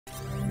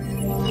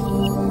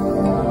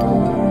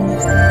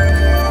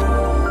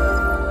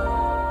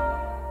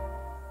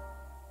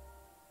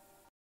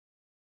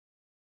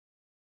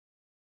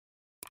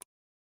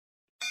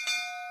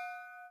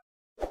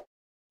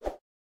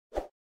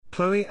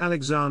Khloé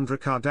Alexandra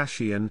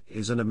Kardashian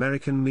is an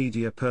American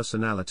media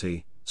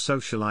personality,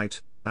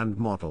 socialite, and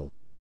model.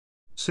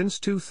 Since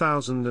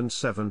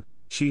 2007,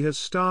 she has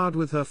starred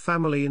with her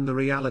family in the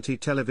reality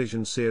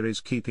television series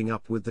Keeping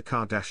Up with the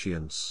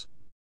Kardashians.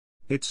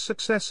 Its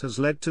success has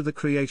led to the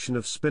creation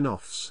of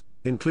spin-offs,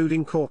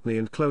 including Kourtney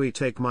and Khloé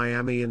Take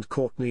Miami and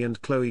Kourtney and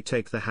Khloé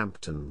Take the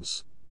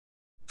Hamptons.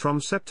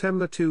 From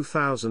September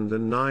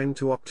 2009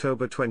 to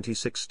October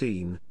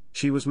 2016,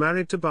 she was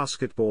married to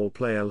basketball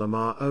player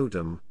Lamar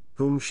Odom,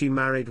 whom she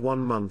married 1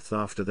 month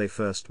after they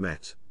first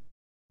met.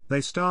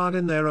 They starred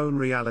in their own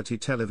reality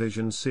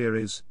television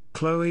series,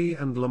 Khloé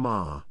and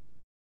Lamar.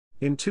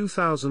 In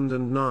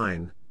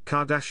 2009,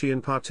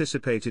 Kardashian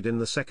participated in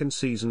the second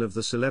season of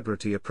The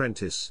Celebrity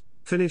Apprentice,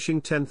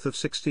 finishing 10th of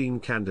 16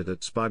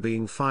 candidates by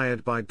being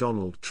fired by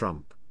Donald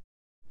Trump.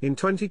 In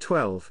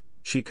 2012,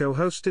 she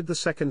co-hosted the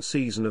second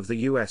season of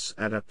the US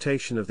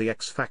adaptation of The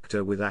X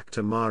Factor with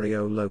actor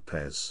Mario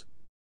Lopez.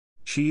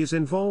 She is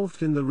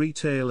involved in the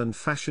retail and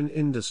fashion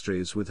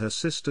industries with her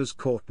sisters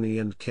Kourtney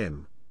and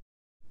Kim.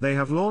 They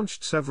have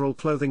launched several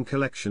clothing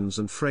collections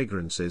and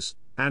fragrances,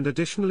 and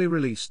additionally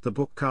released the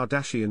book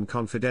Kardashian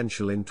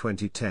Confidential in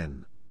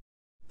 2010.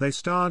 They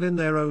starred in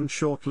their own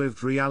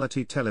short-lived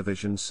reality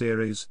television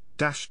series,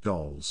 Dash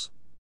Dolls.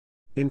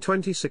 In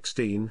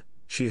 2016,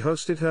 she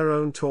hosted her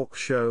own talk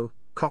show,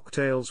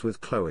 Cocktails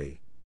with Khloé.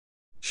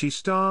 She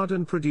starred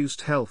and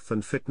produced health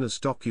and fitness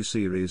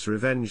docuseries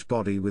Revenge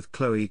Body with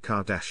Khloé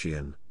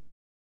Kardashian.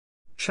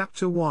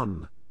 Chapter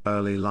 1: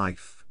 Early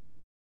Life.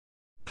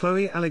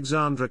 Khloé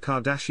Alexandra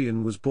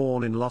Kardashian was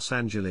born in Los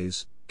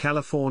Angeles,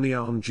 California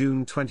on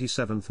June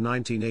 27,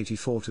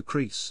 1984 to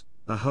Chris,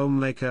 a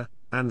homemaker,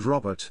 and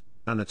Robert,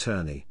 an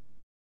attorney.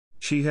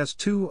 She has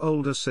 2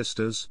 older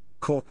sisters,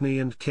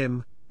 Kourtney and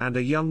Kim, and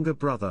a younger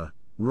brother,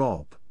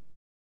 Rob.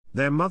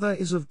 Their mother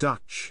is of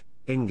Dutch,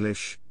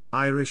 English,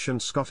 Irish and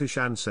Scottish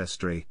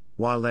ancestry,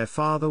 while their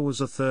father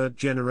was a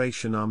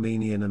third-generation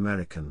Armenian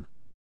American.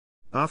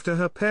 After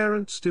her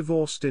parents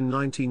divorced in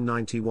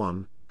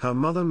 1991, her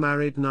mother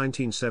married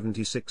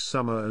 1976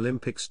 Summer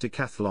Olympics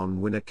decathlon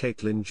winner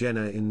Caitlyn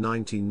Jenner in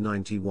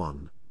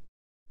 1991.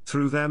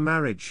 Through their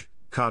marriage,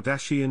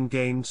 Kardashian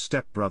gained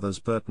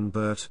stepbrothers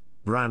Bert,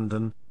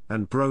 Brandon,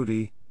 and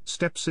Brody,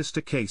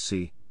 stepsister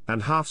Casey,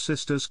 and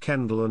half-sisters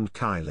Kendall and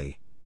Kylie.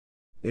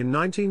 In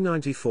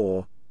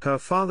 1994, her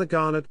father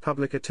garnered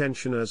public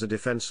attention as a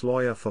defense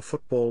lawyer for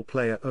football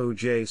player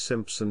O.J.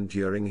 Simpson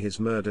during his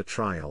murder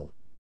trial.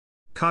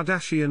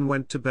 Kardashian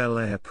went to Bel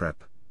Air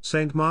Prep,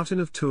 St. Martin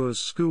of Tours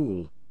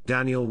School,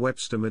 Daniel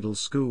Webster Middle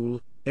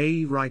School,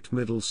 A. Wright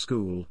Middle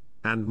School,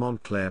 and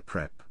Montclair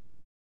Prep.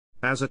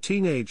 As a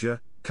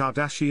teenager,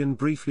 Kardashian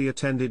briefly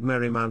attended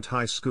Marymount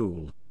High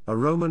School, a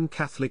Roman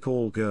Catholic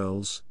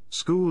all-girls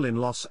school in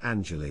Los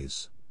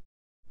Angeles.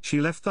 She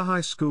left the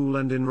high school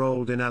and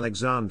enrolled in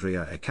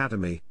Alexandria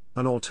Academy,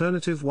 an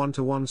alternative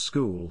one-to-one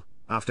school,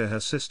 after her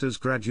sisters'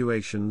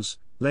 graduations,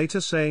 later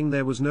saying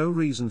there was no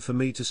reason for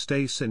me to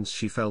stay since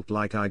she felt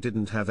like I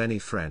didn't have any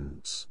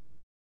friends.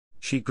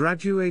 She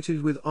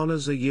graduated with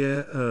honors a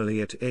year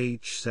early at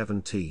age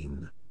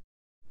 17.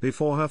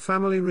 Before her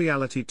family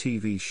reality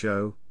TV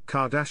show,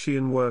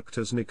 Kardashian worked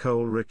as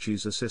Nicole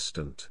Richie's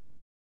assistant.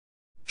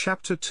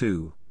 Chapter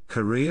 2: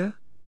 Career.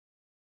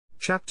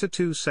 Chapter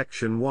 2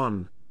 Section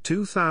 1,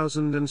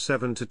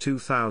 2007 to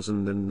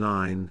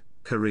 2009,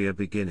 Career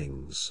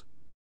Beginnings.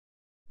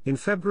 In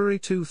February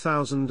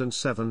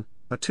 2007,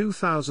 a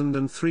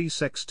 2003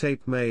 sex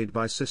tape made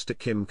by sister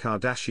Kim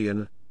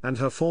Kardashian and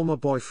her former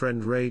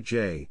boyfriend Ray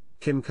J,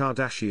 Kim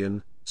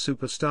Kardashian,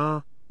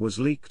 superstar, was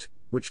leaked,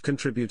 which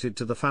contributed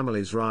to the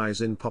family's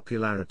rise in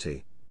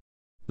popularity.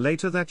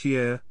 Later that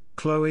year,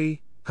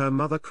 Khloé, her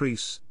mother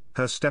Kris,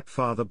 her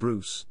stepfather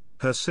Bruce,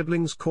 her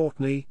siblings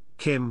Kourtney,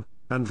 Kim,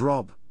 and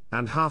Rob,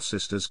 and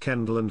half-sisters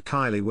Kendall and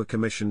Kylie were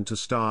commissioned to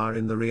star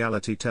in the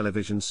reality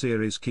television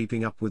series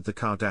Keeping Up with the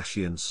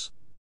Kardashians.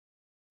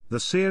 The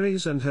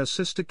series and her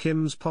sister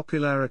Kim's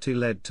popularity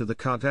led to the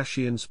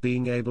Kardashians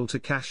being able to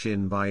cash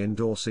in by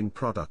endorsing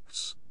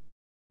products.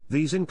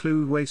 These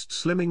include waist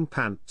slimming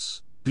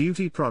pants,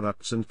 beauty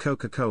products and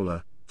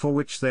Coca-Cola, for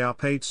which they are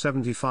paid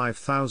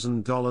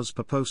 $75,000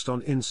 per post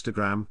on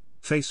Instagram,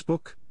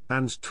 Facebook,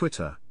 and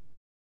Twitter.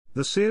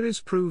 The series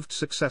proved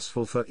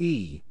successful for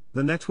E!,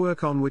 the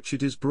network on which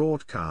it is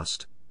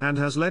broadcast, and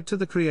has led to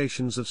the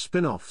creations of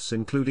spin-offs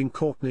including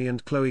Kourtney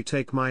and Khloé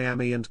Take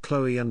Miami and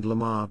Khloé and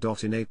Lamar.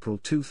 In April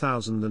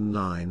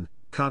 2009,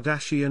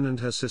 Kardashian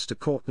and her sister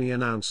Kourtney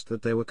announced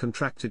that they were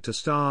contracted to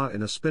star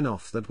in a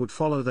spin-off that would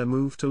follow their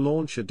move to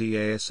launch a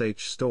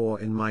DASH store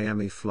in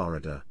Miami,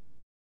 Florida.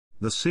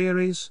 The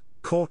series,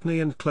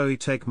 Kourtney and Khloé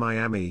Take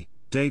Miami,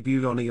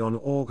 debuted on E! on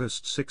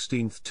August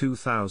 16,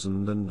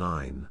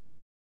 2009.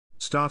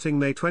 Starting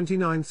May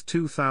 29,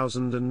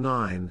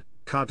 2009,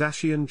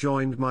 Kardashian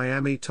joined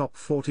Miami Top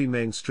 40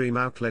 mainstream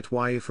outlet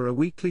YE for a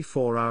weekly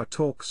 4-hour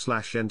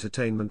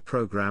talk/entertainment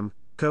program,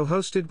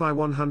 co-hosted by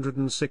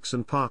 106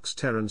 and Parks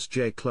Terrence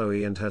J.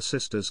 Khloé and her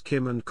sisters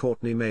Kim and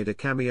Kourtney made a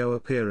cameo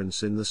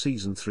appearance in the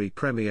Season 3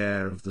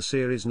 premiere of the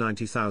series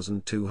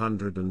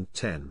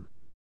 90,210.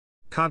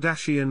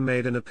 Kardashian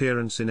made an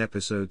appearance in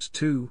episodes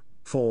 2,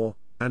 4,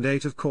 and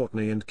 8 of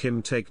Kourtney and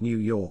Kim Take New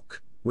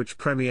York, which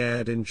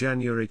premiered in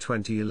January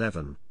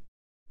 2011.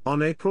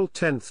 On April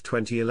 10,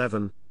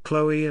 2011,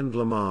 Khloé and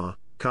Lamar,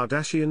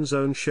 Kardashian's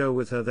own show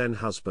with her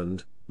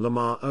then-husband,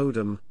 Lamar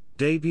Odom,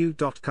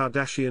 debuted.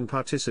 Kardashian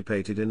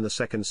participated in the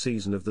second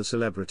season of The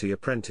Celebrity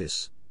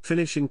Apprentice,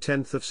 finishing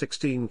 10th of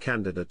 16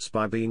 candidates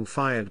by being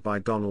fired by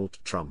Donald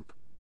Trump.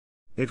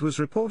 It was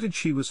reported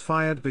she was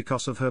fired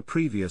because of her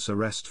previous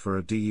arrest for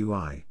a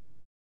DUI.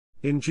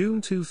 In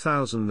June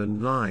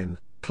 2009,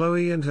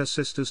 Khloé and her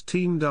sisters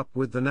teamed up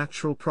with the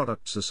Natural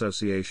Products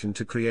Association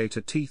to create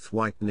a teeth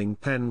whitening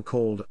pen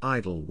called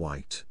Idle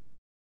White.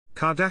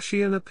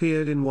 Kardashian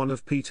appeared in one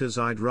of Peter's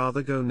I'd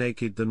Rather Go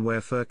Naked Than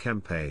Wear Fur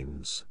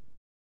campaigns.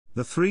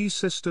 The three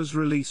sisters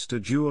released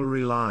a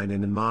jewelry line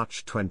in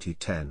March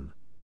 2010.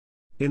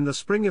 In the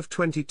spring of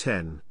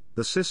 2010,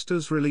 the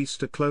sisters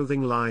released a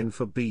clothing line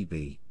for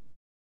BB.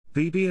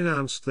 BB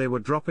announced they were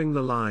dropping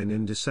the line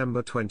in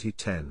December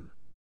 2010.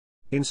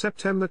 In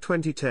September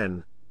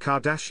 2010,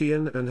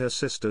 Kardashian and her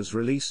sisters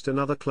released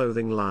another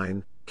clothing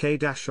line,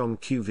 K-on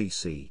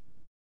QVC.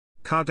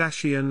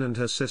 Kardashian and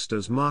her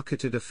sisters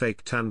marketed a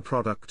fake tan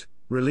product,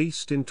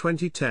 released in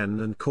 2010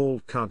 and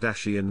called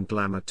Kardashian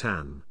Glamour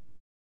Tan.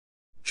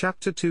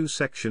 Chapter 2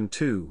 Section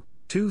 2,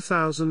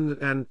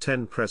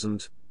 2010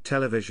 Present,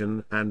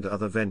 Television and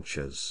Other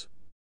Ventures.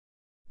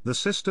 The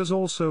sisters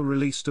also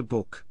released a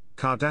book,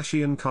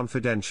 Kardashian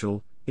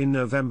Confidential, in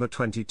November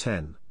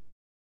 2010.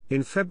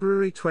 In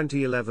February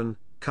 2011,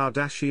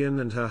 Kardashian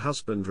and her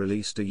husband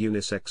released a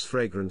unisex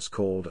fragrance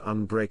called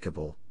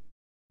Unbreakable.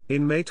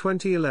 In May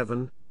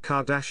 2011,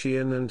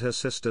 Kardashian and her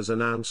sisters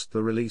announced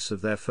the release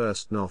of their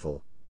first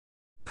novel.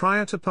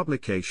 Prior to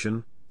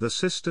publication, the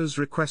sisters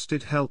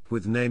requested help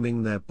with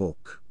naming their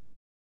book.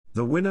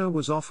 The winner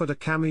was offered a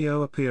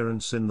cameo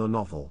appearance in the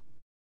novel.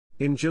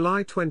 In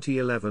July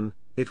 2011,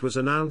 it was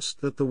announced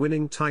that the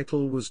winning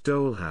title was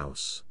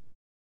Dollhouse.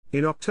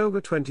 In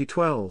October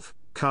 2012,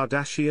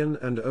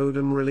 Kardashian and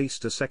Odom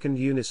released a second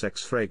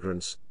unisex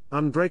fragrance,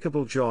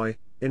 Unbreakable Joy,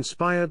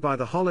 inspired by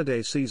the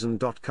holiday season.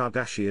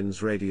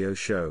 Kardashian's radio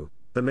show,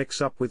 The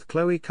Mix-Up with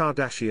Khloé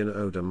Kardashian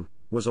Odom,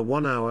 was a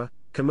 1-hour,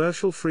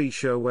 commercial-free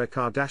show where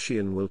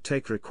Kardashian will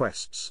take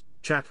requests,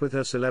 chat with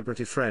her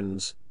celebrity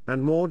friends,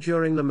 and more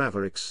during the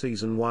Mavericks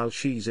season while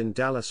she's in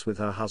Dallas with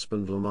her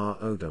husband Lamar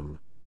Odom.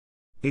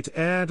 It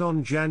aired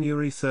on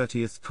January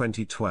 30,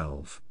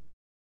 2012.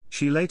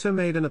 She later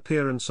made an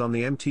appearance on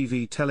the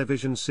MTV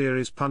television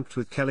series Punk'd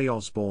with Kelly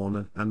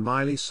Osbourne and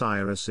Miley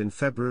Cyrus in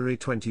February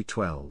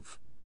 2012.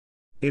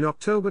 In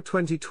October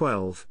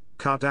 2012,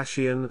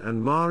 Kardashian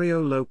and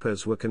Mario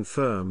Lopez were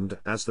confirmed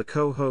as the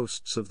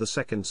co-hosts of the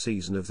second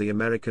season of the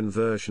American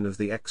version of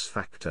The X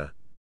Factor.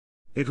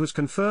 It was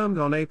confirmed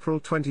on April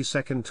 22,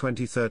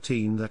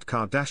 2013 that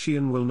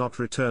Kardashian will not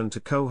return to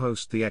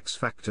co-host The X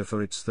Factor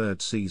for its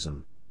third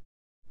season.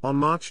 On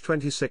March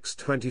 26,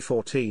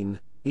 2014,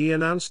 he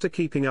announced a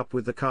Keeping Up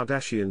with the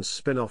Kardashians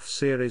spin-off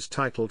series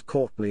titled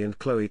Kourtney and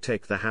Khloé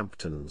Take the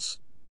Hamptons.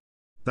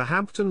 The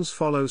Hamptons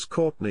follows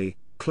Kourtney,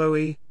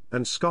 Khloé,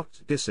 and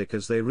Scott Disick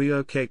as they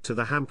relocate to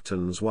the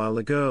Hamptons while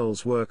the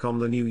girls work on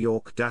the New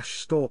York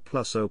store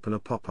plus open a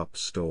pop-up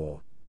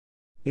store.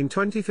 In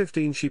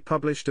 2015 she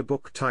published a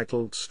book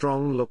titled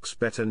Strong Looks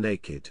Better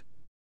Naked.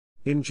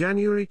 In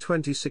January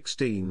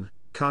 2016,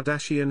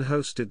 Kardashian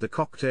hosted the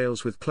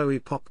Cocktails with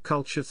Khloé pop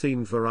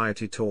culture-themed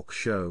variety talk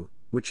show,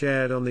 which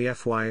aired on the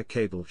FYA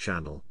cable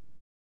channel.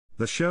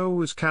 The show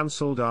was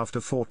cancelled after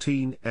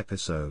 14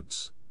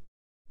 episodes.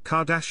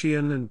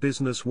 Kardashian and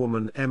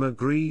businesswoman Emma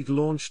Grede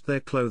launched their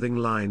clothing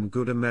line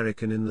Good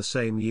American in the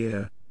same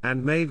year,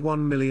 and made $1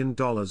 million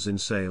in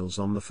sales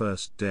on the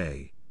first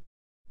day.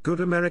 Good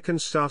American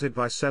started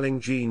by selling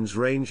jeans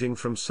ranging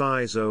from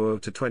size 00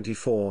 to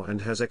 24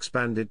 and has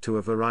expanded to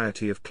a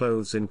variety of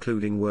clothes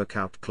including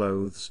workout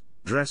clothes,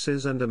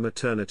 dresses and a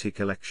maternity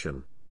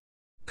collection.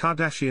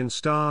 Kardashian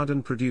starred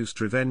and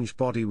produced Revenge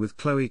Body with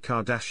Khloé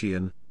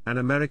Kardashian, an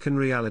American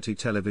reality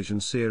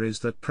television series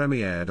that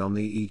premiered on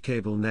the E!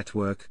 Cable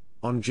network,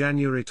 on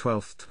January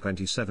 12,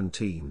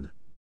 2017.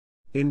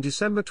 In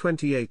December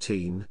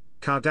 2018,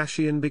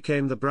 Kardashian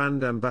became the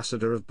brand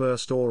ambassador of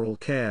Burst Oral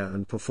Care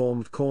and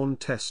performed Corn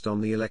Test on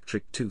the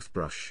electric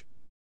toothbrush.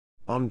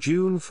 On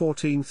June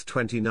 14,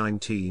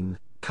 2019,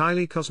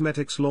 Kylie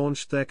Cosmetics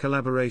launched their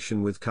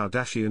collaboration with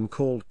Kardashian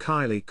called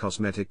Kylie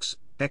Cosmetics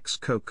X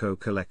Coco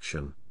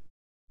Collection.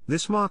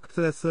 This marked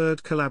their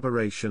third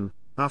collaboration,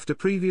 after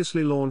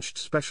previously launched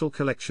special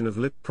collection of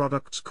lip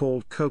products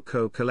called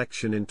Coco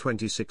Collection in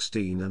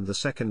 2016 and the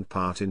second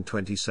part in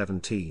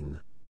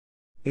 2017.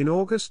 In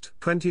August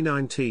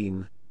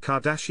 2019,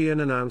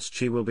 Kardashian announced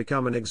she will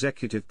become an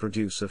executive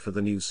producer for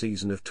the new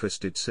season of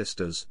Twisted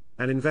Sisters,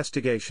 an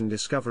investigation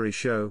discovery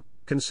show,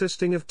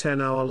 consisting of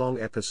 10-hour-long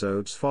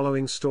episodes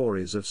following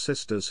stories of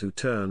sisters who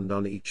turned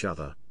on each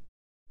other.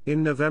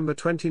 In November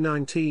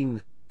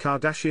 2019,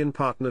 Kardashian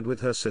partnered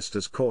with her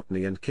sisters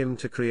Kourtney and Kim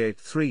to create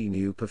 3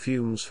 new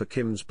perfumes for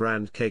Kim's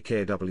brand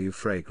KKW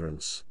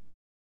fragrance.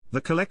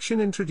 The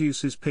collection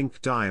introduces Pink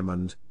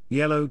Diamond,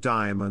 yellow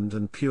diamond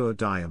and pure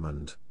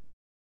diamond.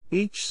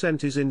 Each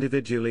scent is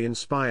individually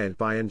inspired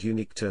by and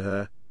unique to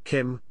her,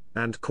 Kim,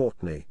 and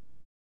Kourtney.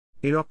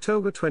 In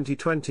October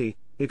 2020,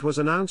 it was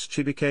announced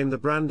she became the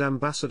brand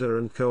ambassador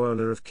and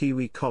co-owner of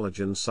Kiwi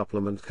collagen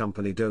supplement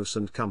company Dose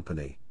 &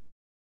 Company.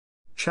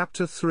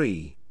 Chapter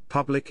 3,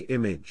 Public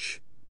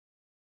Image.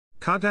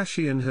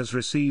 Kardashian has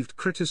received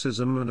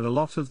criticism and a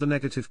lot of the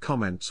negative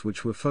comments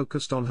which were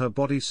focused on her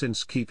body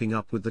since Keeping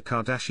Up with the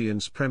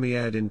Kardashians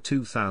premiered in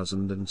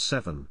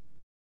 2007.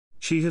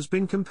 She has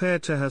been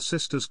compared to her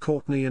sisters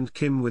Kourtney and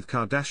Kim, with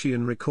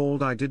Kardashian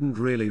recalled, "I didn't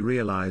really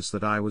realize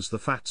that I was the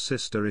fat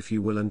sister, if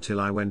you will,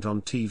 until I went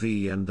on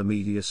TV and the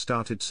media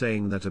started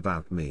saying that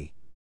about me.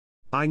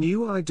 I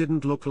knew I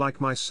didn't look like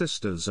my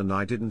sisters and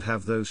I didn't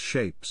have those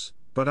shapes,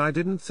 but I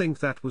didn't think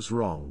that was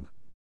wrong."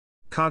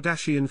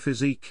 Kardashian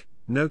physique,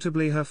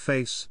 notably her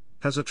face,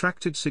 has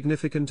attracted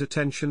significant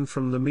attention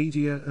from the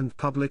media and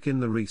public in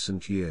the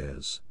recent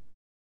years.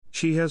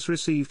 She has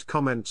received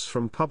comments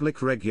from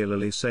public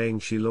regularly saying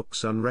she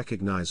looks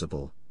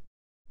unrecognizable.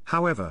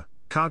 However,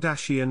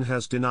 Kardashian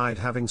has denied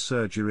having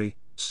surgery,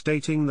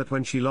 stating that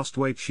when she lost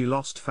weight she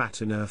lost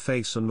fat in her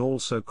face, and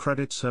also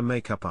credits her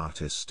makeup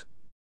artist.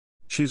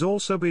 She's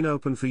also been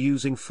open for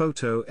using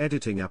photo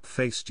editing app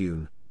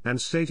Facetune, and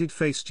stated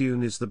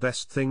Facetune is the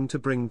best thing to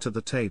bring to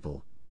the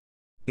table.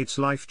 It's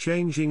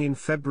life-changing in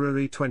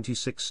February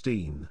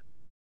 2016.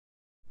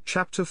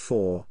 Chapter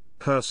 4,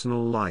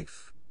 Personal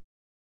Life.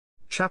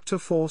 Chapter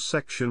 4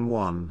 Section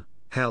 1,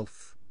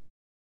 Health.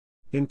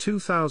 In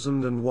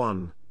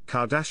 2001,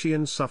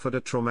 Kardashian suffered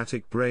a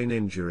traumatic brain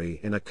injury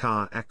in a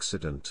car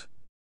accident.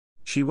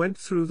 She went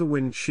through the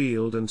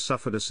windshield and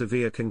suffered a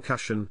severe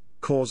concussion,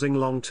 causing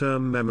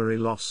long-term memory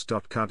loss.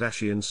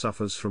 Kardashian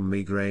suffers from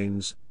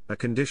migraines, a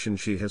condition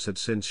she has had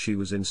since she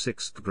was in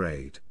 6th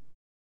grade.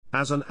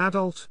 As an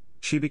adult,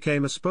 she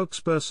became a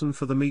spokesperson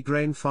for the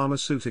migraine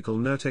pharmaceutical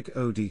Nurtec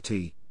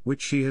ODT,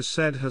 which she has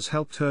said has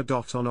helped her.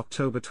 On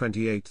October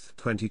 28,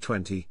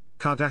 2020,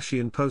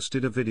 Kardashian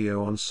posted a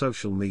video on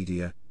social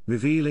media,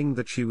 revealing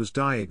that she was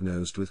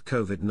diagnosed with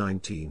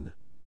COVID-19.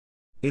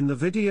 In the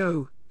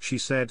video, she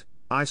said,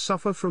 "I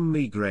suffer from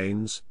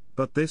migraines,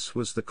 but this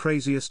was the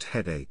craziest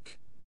headache."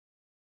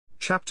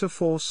 Chapter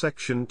 4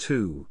 Section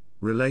 2,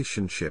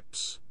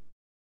 Relationships.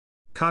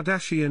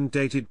 Kardashian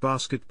dated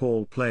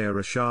basketball player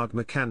Rashad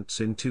McCants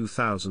in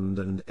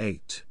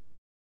 2008.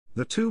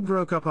 The two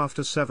broke up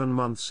after 7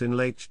 months in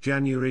late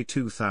January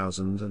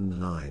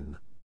 2009.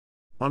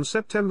 On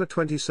September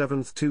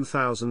 27,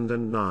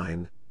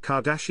 2009,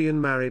 Kardashian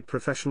married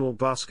professional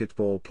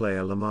basketball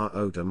player Lamar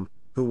Odom,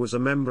 who was a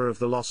member of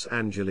the Los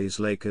Angeles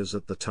Lakers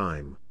at the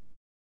time.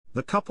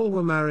 The couple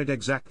were married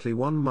exactly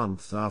 1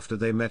 month after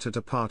they met at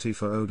a party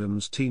for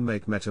Odom's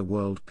teammate Meta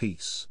World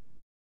Peace.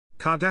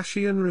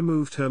 Kardashian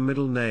removed her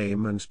middle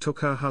name and took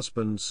her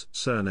husband's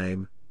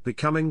surname,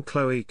 becoming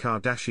Khloé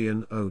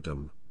Kardashian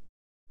Odom.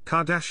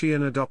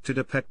 Kardashian adopted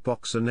a pet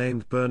boxer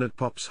named Bernard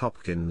Pops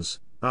Hopkins,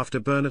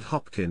 after Bernard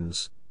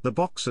Hopkins, the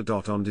boxer.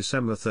 On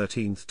December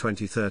 13,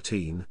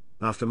 2013,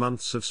 after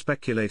months of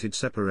speculated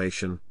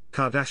separation,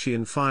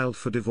 Kardashian filed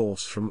for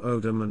divorce from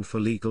Odom and for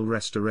legal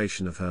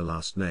restoration of her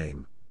last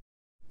name.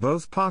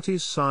 Both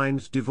parties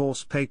signed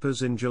divorce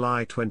papers in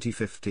July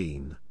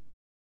 2015.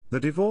 The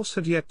divorce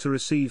had yet to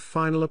receive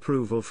final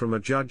approval from a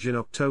judge in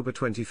October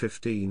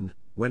 2015,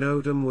 when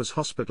Odom was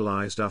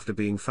hospitalized after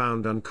being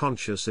found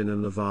unconscious in a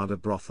Nevada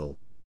brothel.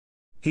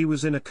 He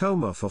was in a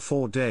coma for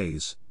 4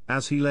 days.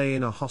 As he lay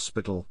in a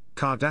hospital,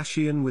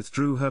 Kardashian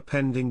withdrew her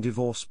pending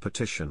divorce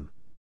petition.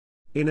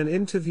 In an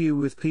interview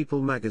with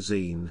People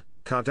magazine,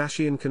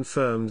 Kardashian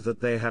confirmed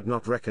that they had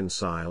not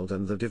reconciled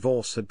and the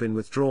divorce had been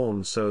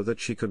withdrawn so that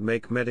she could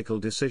make medical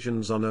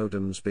decisions on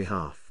Odom's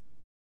behalf.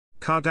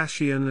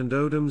 Kardashian and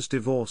Odom's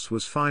divorce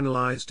was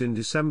finalized in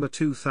December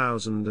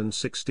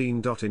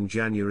 2016. In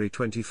January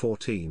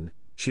 2014,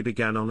 she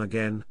began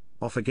on-again,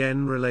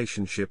 off-again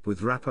relationship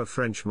with rapper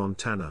French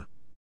Montana.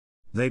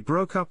 They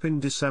broke up in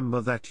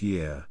December that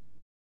year.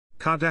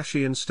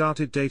 Kardashian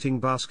started dating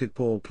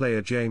basketball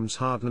player James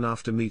Harden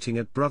after meeting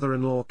at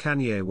brother-in-law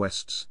Kanye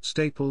West's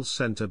Staples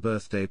Center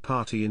birthday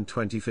party in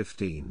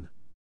 2015.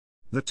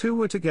 The two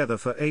were together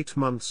for 8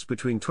 months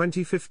between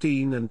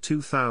 2015 and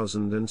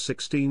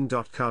 2016.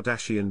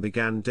 Kardashian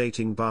began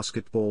dating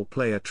basketball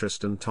player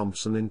Tristan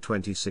Thompson in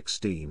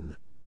 2016.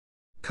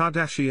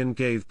 Kardashian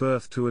gave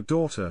birth to a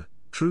daughter,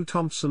 True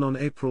Thompson, on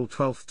April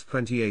 12,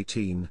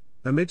 2018,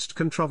 amidst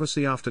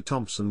controversy after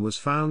Thompson was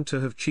found to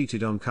have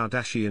cheated on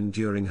Kardashian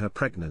during her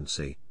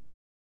pregnancy.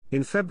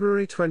 In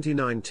February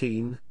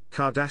 2019,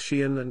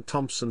 Kardashian and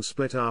Thompson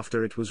split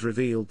after it was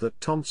revealed that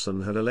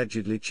Thompson had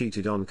allegedly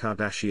cheated on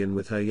Kardashian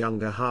with her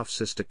younger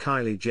half-sister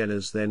Kylie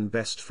Jenner's then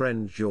best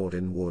friend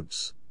Jordyn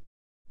Woods.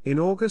 In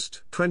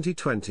August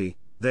 2020,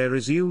 they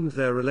resumed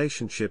their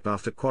relationship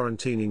after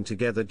quarantining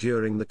together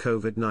during the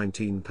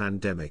COVID-19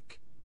 pandemic.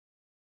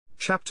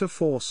 Chapter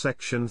 4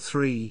 Section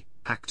 3,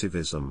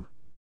 Activism.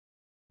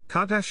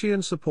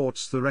 Kardashian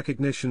supports the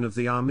recognition of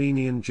the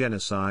Armenian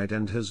genocide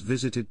and has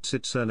visited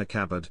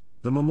Tsitsernakabad,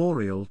 the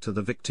memorial to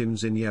the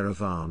victims in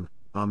Yerevan,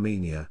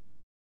 Armenia.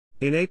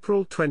 In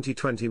April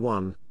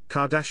 2021,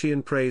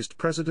 Kardashian praised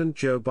President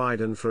Joe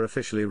Biden for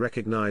officially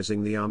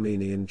recognizing the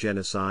Armenian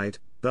genocide,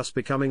 thus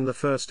becoming the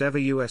first ever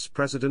U.S.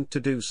 president to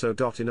do so.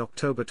 In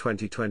October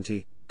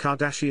 2020,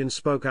 Kardashian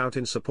spoke out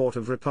in support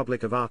of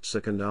Republic of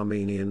Artsakh and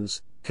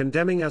Armenians,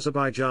 condemning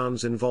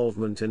Azerbaijan's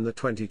involvement in the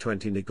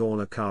 2020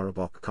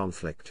 Nagorno-Karabakh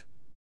conflict.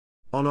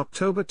 On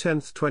October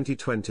 10,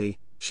 2020,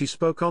 she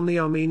spoke on the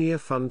Armenia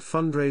Fund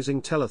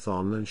fundraising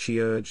telethon and she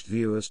urged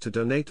viewers to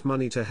donate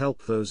money to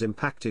help those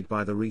impacted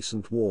by the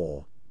recent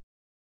war.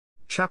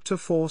 Chapter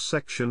 4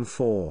 Section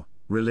 4,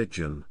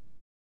 Religion.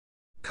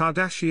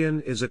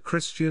 Kardashian is a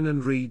Christian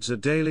and reads a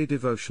daily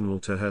devotional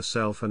to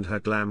herself and her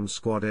glam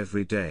squad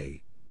every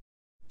day.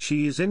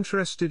 She is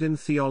interested in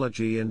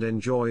theology and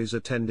enjoys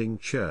attending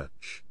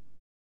church.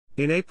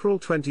 In April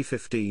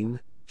 2015,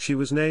 she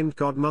was named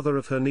godmother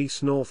of her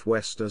niece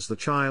Northwest as the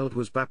child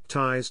was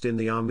baptized in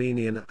the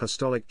Armenian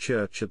Apostolic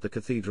Church at the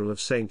Cathedral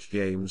of St.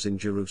 James in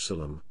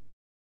Jerusalem.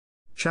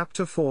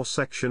 Chapter 4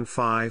 Section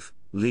 5,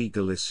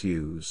 Legal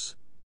Issues.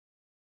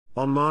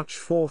 On March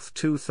 4,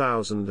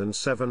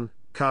 2007,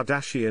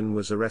 Kardashian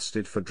was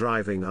arrested for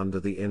driving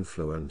under the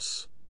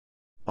influence.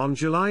 On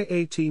July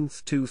 18,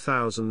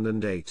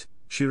 2008,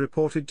 she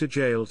reported to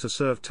jail to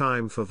serve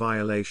time for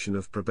violation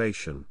of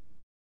probation.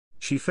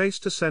 She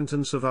faced a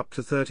sentence of up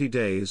to 30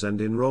 days and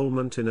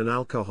enrollment in an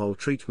alcohol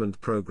treatment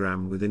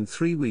program within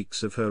 3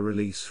 weeks of her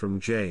release from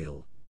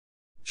jail.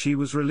 She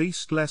was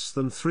released less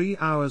than 3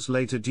 hours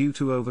later due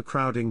to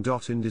overcrowding.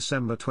 In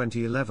December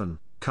 2011,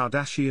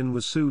 Kardashian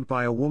was sued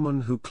by a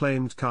woman who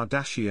claimed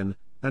Kardashian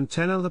and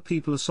 10 other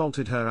people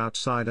assaulted her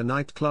outside a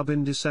nightclub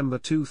in December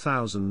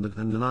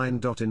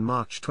 2009. In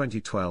March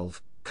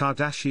 2012,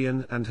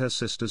 Kardashian and her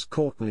sisters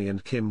Kourtney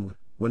and Kim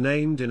were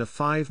named in a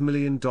 $5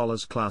 million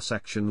class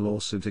action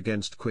lawsuit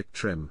against Quick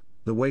Trim,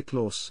 the weight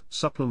loss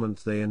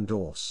supplement they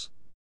endorse.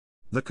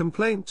 The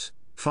complaint,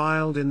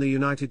 filed in the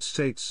United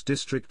States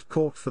District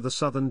Court for the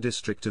Southern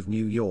District of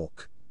New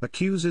York,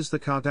 accuses the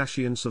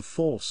Kardashians of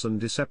false and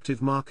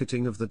deceptive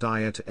marketing of the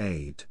diet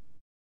aid.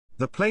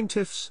 The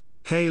plaintiffs,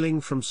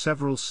 hailing from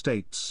several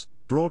states,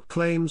 brought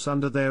claims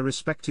under their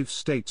respective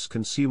states'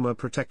 consumer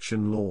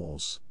protection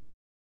laws.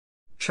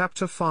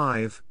 Chapter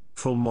 5,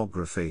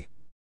 Filmography.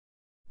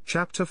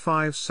 Chapter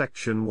 5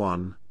 Section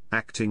 1,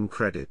 Acting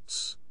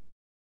Credits.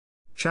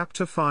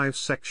 Chapter 5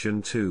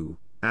 Section 2,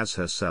 As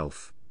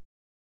Herself.